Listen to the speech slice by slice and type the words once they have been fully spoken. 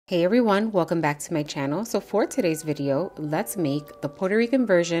Hey everyone, welcome back to my channel. So for today's video, let's make the Puerto Rican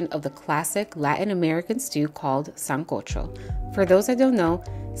version of the classic Latin American stew called Sancocho. For those that don't know,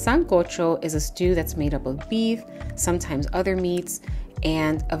 Sancocho is a stew that's made up of beef, sometimes other meats,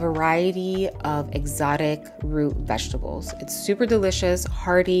 and a variety of exotic root vegetables. It's super delicious,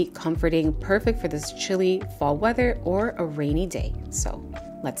 hearty, comforting, perfect for this chilly fall weather or a rainy day. So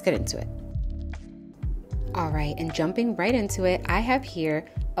let's get into it. All right, and jumping right into it, I have here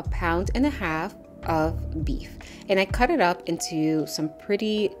 1.5 pounds of beef, and I cut it up into some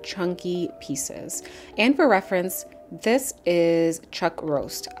pretty chunky pieces. And for reference, this is chuck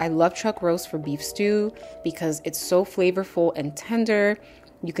roast. I love chuck roast for beef stew because it's so flavorful and tender.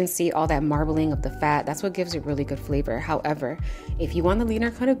 You can see all that marbling of the fat. That's what gives it really good flavor. However, if you want the leaner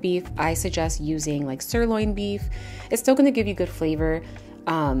cut of beef, I suggest using like sirloin beef. It's still going to give you good flavor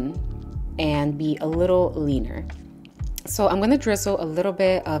and be a little leaner. So I'm going to drizzle a little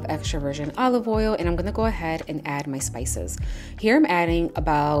bit of extra virgin olive oil, and I'm going to go ahead and add my spices. Here I'm adding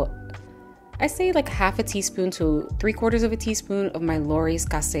about, I say like 1/2 teaspoon to 3/4 of a teaspoon of my Lori's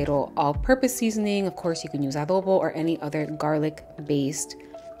Casero all-purpose seasoning. Of course, you can use Adobo or any other garlic-based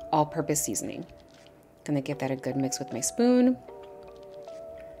all-purpose seasoning. I'm going to give that a good mix with my spoon.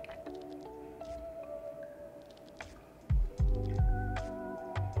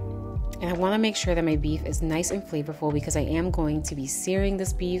 And I want to make sure that my beef is nice and flavorful because I am going to be searing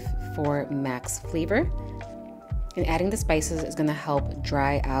this beef for max flavor. And adding the spices is going to help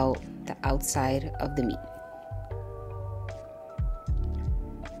dry out the outside of the meat.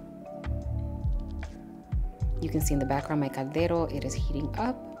 You can see in the background my caldero, it is heating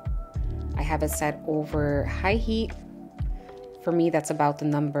up. I have it set over high heat. For me, that's about the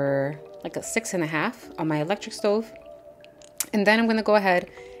number, like a 6.5 on my electric stove. And then I'm going to go ahead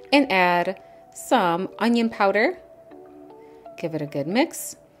and add some onion powder. Give it a good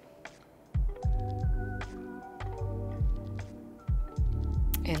mix.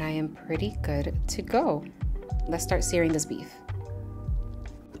 And I am pretty good to go. Let's start searing this beef.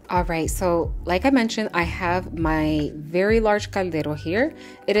 All right, so like I mentioned, I have my very large caldero here.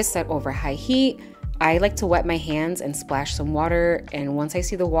 It is set over high heat. I like to wet my hands and splash some water. And once I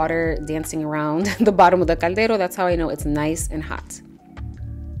see the water dancing around the bottom of the caldero, that's how I know it's nice and hot.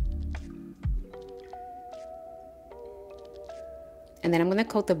 And then I'm going to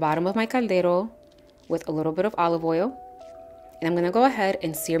coat the bottom of my caldero with a little bit of olive oil. And I'm going to go ahead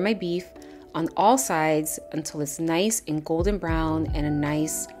and sear my beef on all sides until it's nice and golden brown and a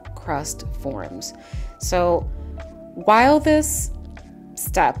nice crust forms. So while this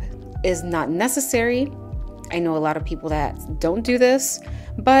step is not necessary, I know a lot of people that don't do this,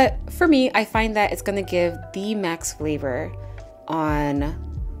 but for me, I find that it's going to give the max flavor on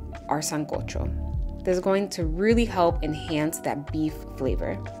our sancocho. This is going to really help enhance that beef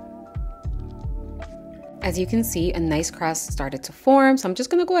flavor. As you can see, a nice crust started to form. So I'm just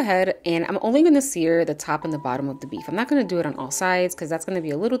gonna go ahead and I'm only gonna sear the top and the bottom of the beef. I'm not gonna do it on all sides because that's gonna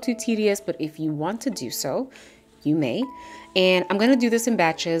be a little too tedious, but if you want to do so, you may. And I'm gonna do this in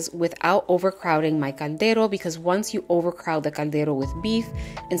batches without overcrowding my caldero, because once you overcrowd the caldero with beef,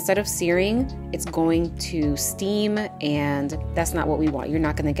 instead of searing, it's going to steam, and that's not what we want. You're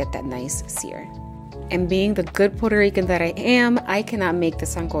not gonna get that nice sear. And being the good Puerto Rican that I am, I cannot make the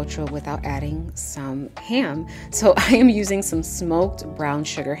sancocho without adding some ham. So I am using some smoked brown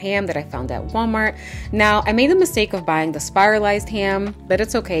sugar ham that I found at Walmart. Now, I made the mistake of buying the spiralized ham, but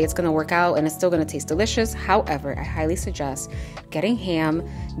it's okay. It's gonna work out and it's still gonna taste delicious. However, I highly suggest getting ham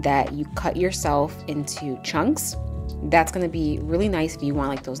that you cut yourself into chunks. That's gonna be really nice if you want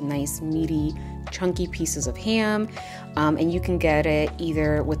like those nice meaty chunky pieces of ham, and you can get it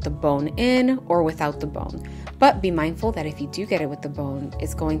either with the bone in or without the bone. But be mindful that if you do get it with the bone,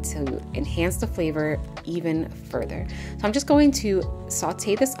 it's going to enhance the flavor even further. So I'm just going to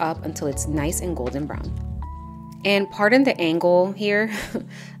saute this up until it's nice and golden brown. And pardon the angle here,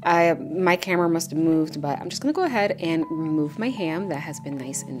 my camera must have moved, but I'm just gonna go ahead and remove my ham that has been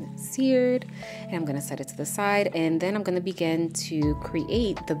nice and seared. And I'm gonna set it to the side, and then I'm gonna begin to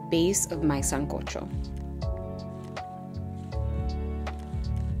create the base of my sancocho.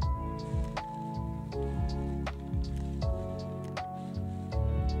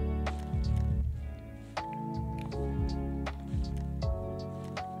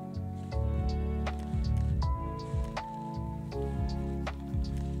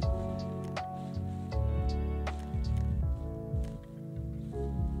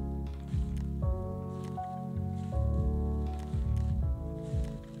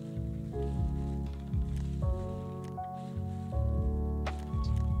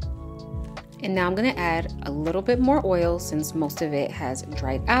 And now I'm gonna add a little bit more oil since most of it has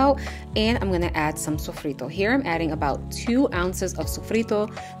dried out, and I'm gonna add some sofrito. Here I'm adding about 2 ounces of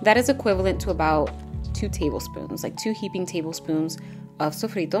sofrito. That is equivalent to about 2 tablespoons, like 2 heaping tablespoons of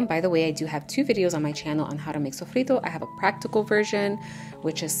sofrito. And by the way, I do have 2 videos on my channel on how to make sofrito. I have a practical version,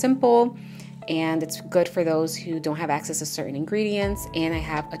 which is simple, and it's good for those who don't have access to certain ingredients, and I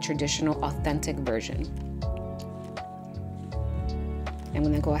have a traditional authentic version. I'm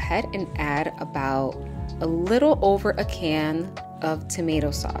gonna go ahead and add about a little over a can of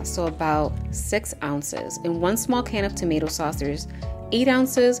tomato sauce, so about 6 ounces. In 1 small can of tomato sauce, there's 8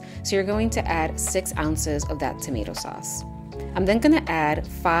 ounces, so you're going to add 6 ounces of that tomato sauce. I'm then gonna add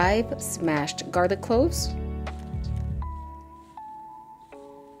 5 smashed garlic cloves,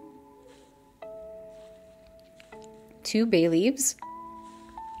 2 bay leaves,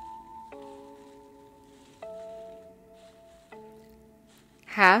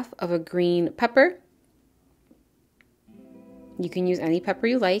 half of a green pepper. You can use any pepper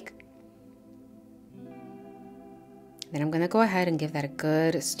you like. Then I'm gonna go ahead and give that a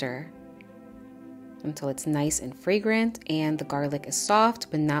good stir until it's nice and fragrant and the garlic is soft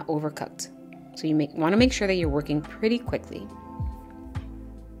but not overcooked. So you want to make sure that you're working pretty quickly.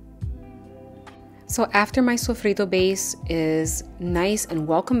 So after my sofrito base is nice and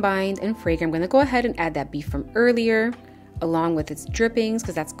well combined and fragrant, I'm gonna go ahead and add that beef from earlier along with its drippings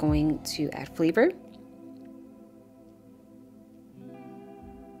because that's going to add flavor.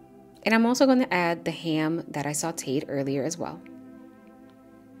 And I'm also going to add the ham that I sauteed earlier as well.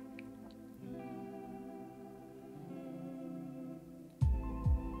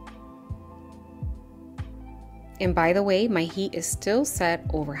 And by the way, my heat is still set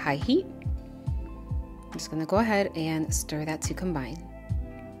over high heat. I'm just going to go ahead and stir that to combine.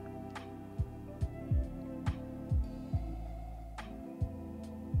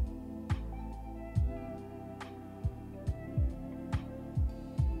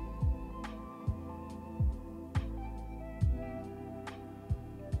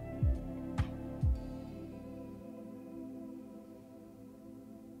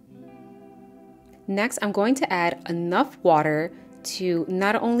 Next, I'm going to add enough water to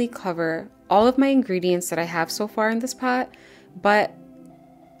not only cover all of my ingredients that I have so far in this pot, but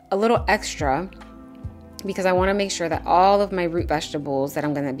a little extra because I want to make sure that all of my root vegetables that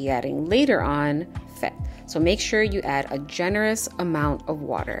I'm going to be adding later on fit. So make sure you add a generous amount of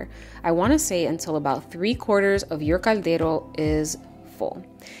water. I want to say until about 3/4 of your caldero is full.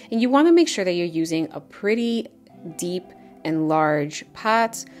 And you want to make sure that you're using a pretty deep and large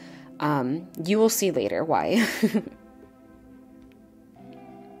pot. You will see later why.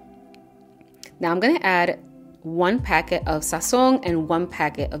 Now I'm going to add 1 packet of Sazón and 1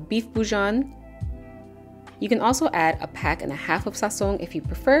 packet of beef bouillon. You can also add a pack and a half of Sazón if you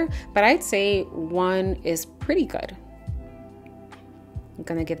prefer, but I'd say 1 is pretty good. I'm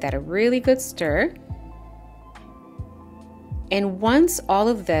going to give that a really good stir. And once all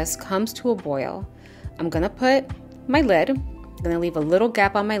of this comes to a boil, I'm going to put my lid. I'm going to leave a little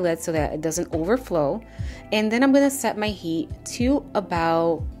gap on my lid so that it doesn't overflow. And then I'm going to set my heat to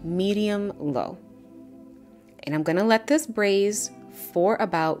about medium low. And I'm going to let this braise for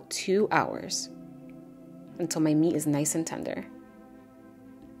about 2 hours until my meat is nice and tender.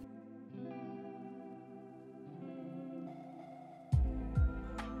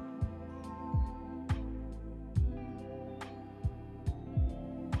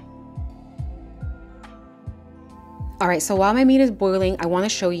 All right, so while my meat is boiling, I want to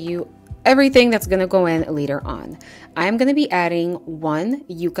show you everything that's going to go in later on. I'm going to be adding 1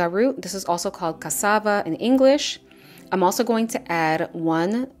 yuca root. This is also called cassava in English. I'm also going to add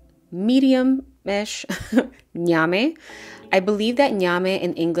 1 medium-ish ñame. I believe that ñame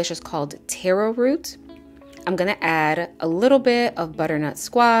in English is called taro root. I'm going to add a little bit of butternut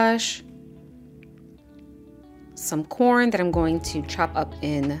squash, some corn that I'm going to chop up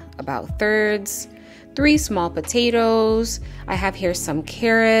in about thirds, 3 small potatoes. I have here some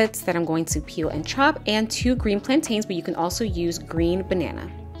carrots that I'm going to peel and chop, and 2 green plantains, but you can also use green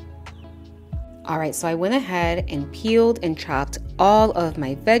banana. All right, so I went ahead and peeled and chopped all of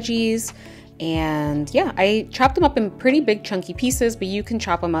my veggies, and yeah, I chopped them up in pretty big chunky pieces, but you can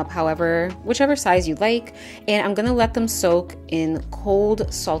chop them up whichever size you like. And I'm gonna let them soak in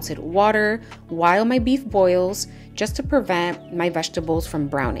cold salted water while my beef boils, just to prevent my vegetables from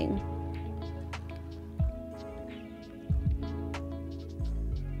browning.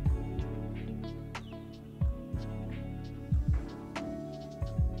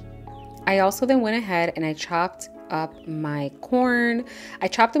 I also then went ahead and I chopped up my corn. I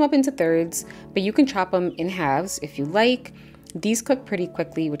chopped them up into thirds, but you can chop them in halves if you like. These cook pretty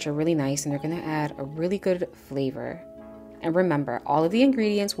quickly, which are really nice, and they're gonna add a really good flavor. And remember, all of the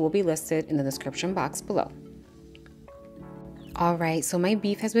ingredients will be listed in the description box below. All right, so my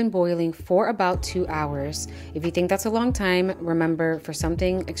beef has been boiling for about 2 hours. If you think that's a long time, remember, for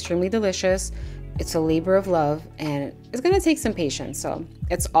something extremely delicious, it's a labor of love and it's gonna take some patience, so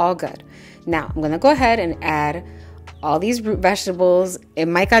it's all good. Now, I'm gonna go ahead and add all these root vegetables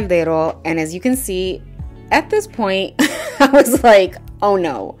in my caldero, and as you can see, at this point, I was like, oh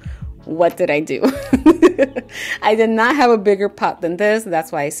no, what did I do? I did not have a bigger pot than this.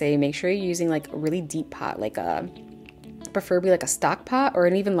 That's why I say make sure you're using like a really deep pot, like preferably like a stock pot or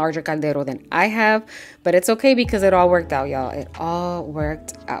an even larger caldero than I have, but it's okay because it all worked out, y'all. It all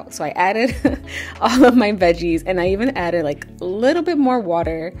worked out. So I added all of my veggies, and I even added like a little bit more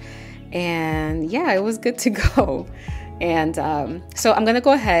water, and yeah, it was good to go. And so I'm gonna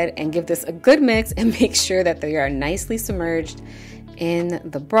go ahead and give this a good mix and make sure that they are nicely submerged in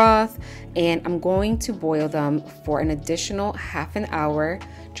the broth, and I'm going to boil them for an additional half an hour,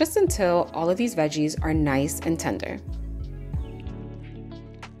 just until all of these veggies are nice and tender.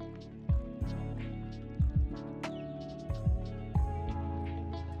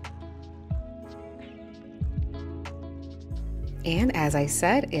 And as I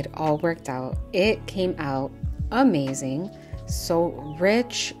said, it all worked out. It came out amazing, so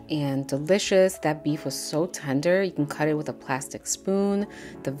rich and delicious. That beef was so tender. You can cut it with a plastic spoon.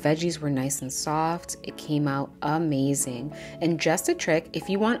 The veggies were nice and soft. It came out amazing. And just a trick, if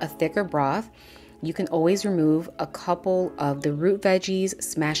you want a thicker broth, you can always remove a couple of the root veggies,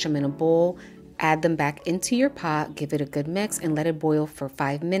 smash them in a bowl, add them back into your pot, give it a good mix, and let it boil for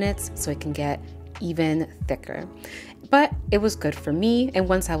 5 minutes so it can get even thicker. But it was good for me, and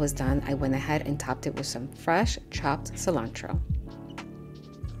once I was done, I went ahead and topped it with some fresh chopped cilantro.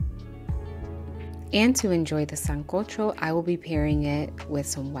 And to enjoy the sancocho, I will be pairing it with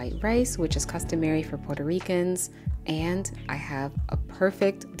some white rice, which is customary for Puerto Ricans, and I have a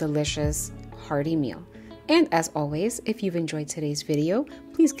perfect, delicious, hearty meal. And as always, if you've enjoyed today's video,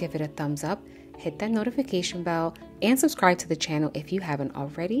 please give it a thumbs up, hit that notification bell, and subscribe to the channel if you haven't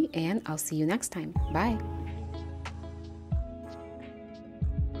already, and I'll see you next time. Bye!